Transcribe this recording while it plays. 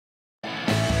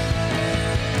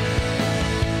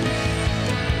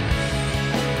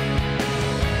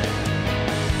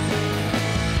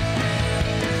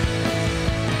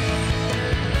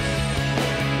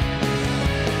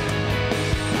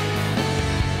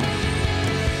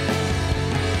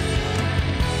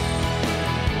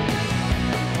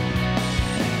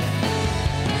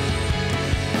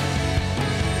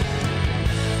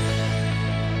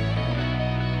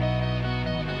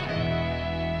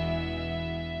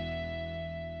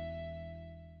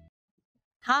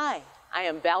Hi, I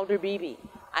am Valder Beebe.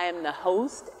 I am the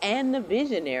host and the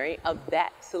visionary of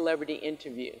That Celebrity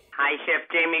Interview. Hi, Chef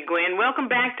Jamie Gwen. Welcome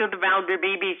back to the Valder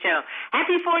Beebe Show.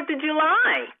 Happy 4th of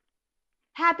July.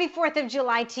 Happy 4th of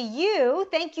July to you.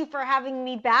 Thank you for having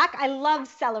me back. I love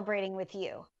celebrating with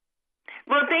you.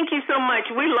 Well, thank you so much.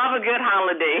 We love a good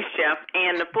holiday, Chef,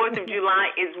 and the 4th of July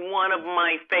is one of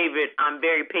my favorite. I'm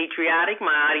very patriotic.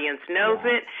 My audience knows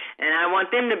it, and I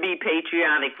want them to be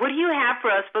patriotic. What do you have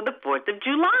for us for the 4th of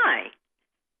July?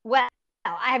 Well,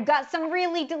 I've got some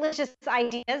really delicious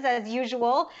ideas as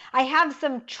usual. I have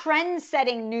some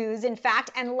trend-setting news, in fact,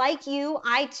 and like you,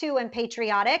 I too am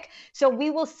patriotic. So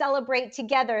we will celebrate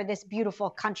together this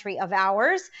beautiful country of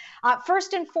ours.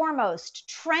 First and foremost,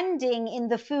 trending in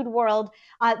the food world,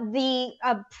 the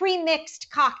pre-mixed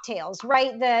cocktails,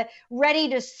 right? The ready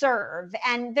to serve.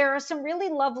 And there are some really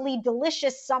lovely,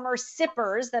 delicious summer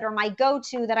sippers that are my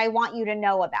go-to that I want you to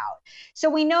know about. So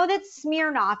we know that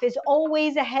Smirnoff is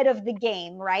always ahead of the game,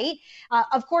 right?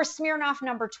 Of course, Smirnoff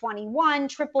number 21,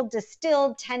 triple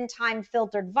distilled, 10-time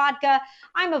filtered vodka.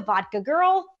 I'm a vodka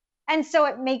girl, and so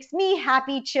it makes me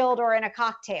happy, chilled, or in a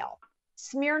cocktail.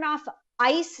 Smirnoff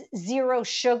Ice Zero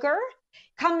Sugar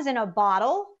comes in a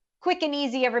bottle. Quick and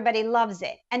easy, everybody loves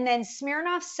it. And then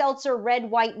Smirnoff Seltzer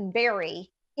Red, White, and Berry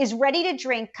is ready to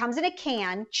drink, comes in a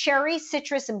can, cherry,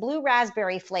 citrus, and blue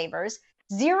raspberry flavors.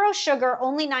 Zero sugar,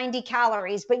 only 90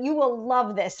 calories, but you will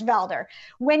love this, Valder.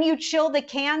 When you chill the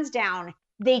cans down,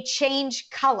 they change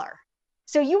color.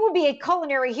 So you will be a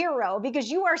culinary hero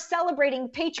because you are celebrating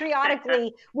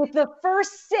patriotically with the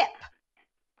first sip.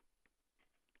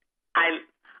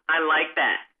 I like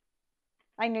that.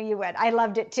 I knew you would. I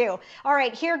loved it too. All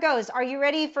right, here goes. Are you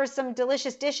ready for some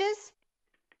delicious dishes?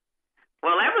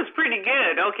 Well, that was pretty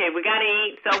good. Okay, we got to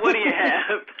eat. So what do you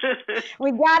have?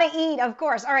 We got to eat, of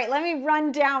course. All right, let me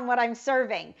run down what I'm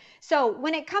serving. So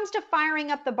when it comes to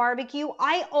firing up the barbecue,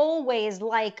 I always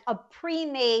like a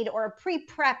pre-made or a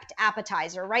pre-prepped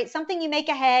appetizer, right? Something you make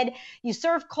ahead, you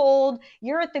serve cold,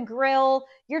 you're at the grill,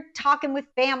 you're talking with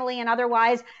family and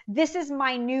otherwise. This is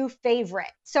my new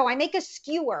favorite. So I make a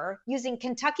skewer using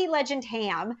Kentucky Legend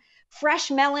ham,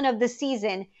 fresh melon of the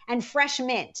season, and fresh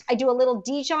mint. I do a little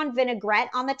Dijon vinaigrette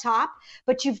on the top,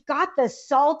 but you've got the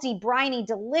salty, briny,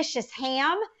 delicious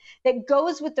ham that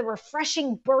goes with the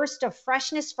refreshing burst of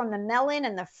freshness from the melon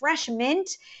and the fresh mint,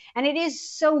 and it is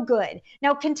so good.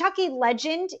 Now, Kentucky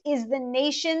Legend is the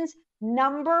nation's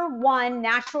 #1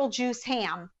 natural juice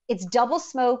ham. It's double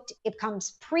smoked. It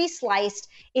comes pre-sliced.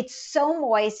 It's so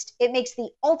moist. It makes the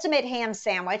ultimate ham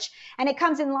sandwich, and it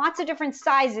comes in lots of different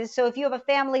sizes. So if you have a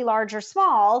family large or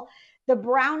small, the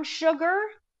brown sugar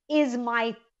is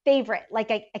my favorite.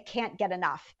 Like I can't get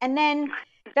enough. And then,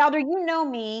 Valder, you know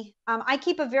me. I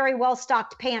keep a very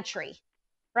well-stocked pantry,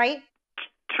 right?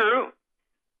 True.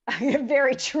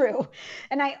 Very true.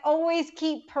 And I always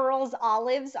keep Pearl's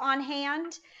olives on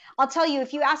hand. I'll tell you,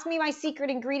 if you ask me my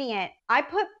secret ingredient, I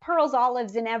put Pearl's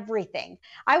olives in everything.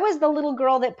 I was the little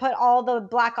girl that put all the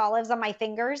black olives on my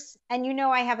fingers. And you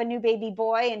know I have a new baby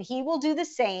boy and he will do the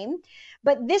same.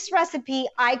 But this recipe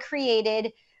I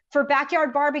created for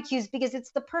backyard barbecues because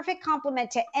it's the perfect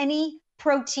complement to any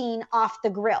protein off the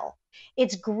grill.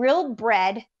 It's grilled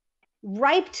bread,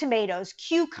 ripe tomatoes,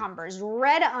 cucumbers,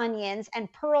 red onions,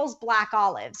 and Pearl's black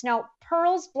olives. Now,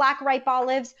 Pearl's black ripe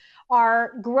olives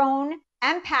are grown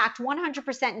and packed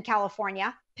 100% in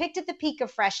California, picked at the peak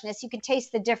of freshness. You can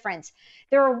taste the difference.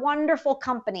 They're a wonderful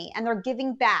company and they're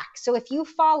giving back. So if you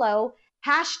follow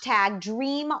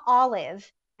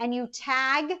 #DreamOlive and you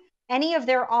tag any of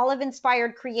their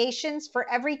olive-inspired creations, for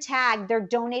every tag, they're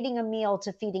donating a meal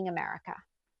to Feeding America.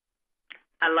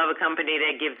 I love a company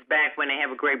that gives back when they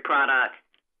have a great product.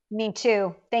 Me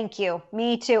too. Thank you.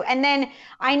 Me too. And then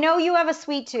I know you have a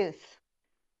sweet tooth.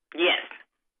 Yes,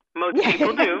 most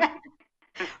people do.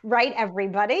 Right,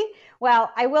 everybody?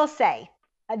 Well, I will say,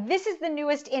 this is the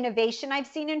newest innovation I've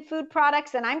seen in food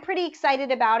products, and I'm pretty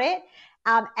excited about it.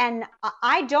 And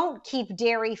I don't keep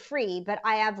dairy free, but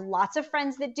I have lots of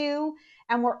friends that do,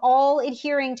 and we're all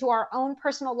adhering to our own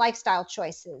personal lifestyle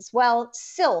choices. Well,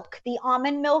 Silk, the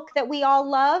almond milk that we all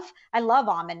love, I love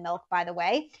almond milk, by the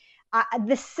way.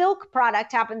 The Silk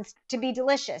product happens to be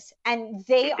delicious, and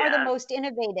they are the most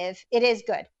innovative. It is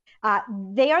good.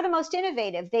 They are the most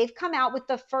innovative. They've come out with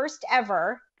the first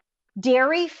ever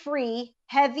dairy-free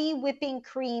heavy whipping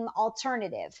cream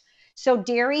alternative. So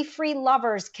dairy-free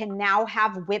lovers can now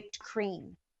have whipped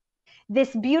cream.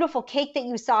 This beautiful cake that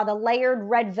you saw, the layered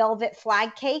red velvet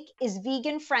flag cake, is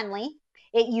vegan friendly.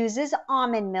 It uses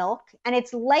almond milk and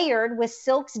it's layered with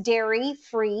Silk's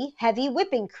dairy-free heavy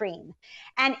whipping cream.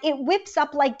 And it whips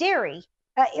up like dairy.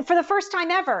 For the first time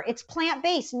ever. It's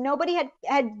plant-based. Nobody had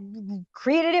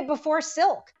created it before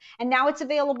silk. And now it's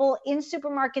available in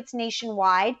supermarkets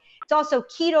nationwide. It's also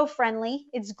keto-friendly.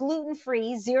 It's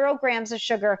gluten-free, 0 grams of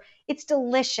sugar. It's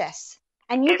delicious.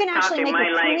 And you can actually make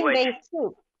a cream-based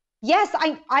soup. Yes,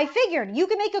 I figured. You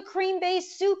can make a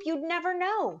cream-based soup. You'd never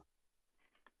know.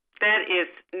 That is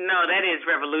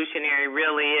revolutionary,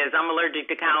 really is. I'm allergic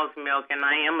to cow's milk, and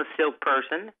I am a silk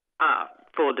person,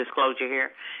 full disclosure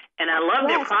here. And I love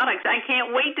their products. I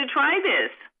can't wait to try this.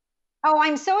 Oh,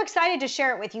 I'm so excited to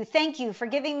share it with you. Thank you for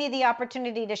giving me the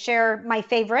opportunity to share my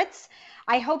favorites.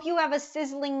 I hope you have a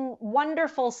sizzling,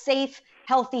 wonderful, safe,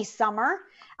 healthy summer.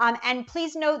 And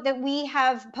please note that we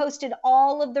have posted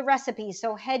all of the recipes.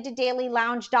 So head to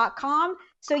dailylounge.com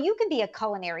so you can be a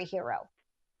culinary hero.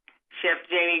 Chef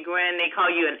Jamie Gwen, they call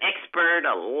you an expert,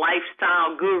 a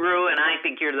lifestyle guru, and I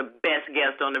think you're the best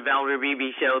guest on the Valder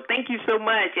Beebe Show. Thank you so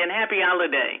much, and happy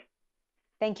holiday.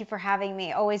 Thank you for having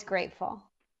me. Always grateful.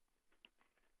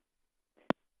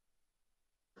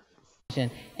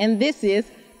 And this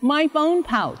is my phone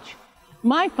pouch.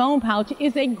 My phone pouch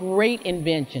is a great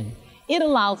invention. It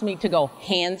allows me to go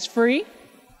hands-free,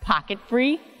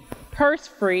 pocket-free,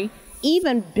 purse-free,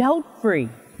 even belt-free.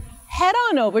 Head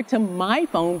on over to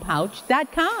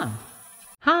myphonepouch.com.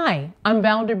 Hi, I'm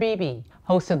Valder Beebe,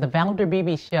 host of the Valder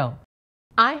Beebe Show.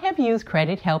 I have used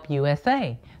Credit Help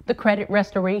USA, the credit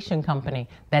restoration company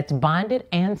that's bonded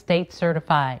and state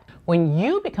certified. When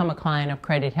you become a client of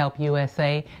Credit Help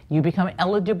USA, you become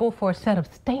eligible for a set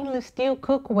of stainless steel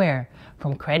cookware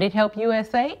from Credit Help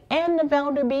USA and the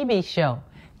Valder Beebe Show.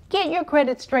 Get your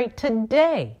credit straight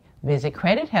today. Visit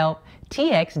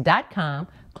credithelptx.com.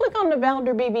 Click on the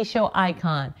Valder Beebe Show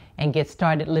icon and get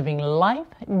started living life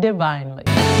divinely.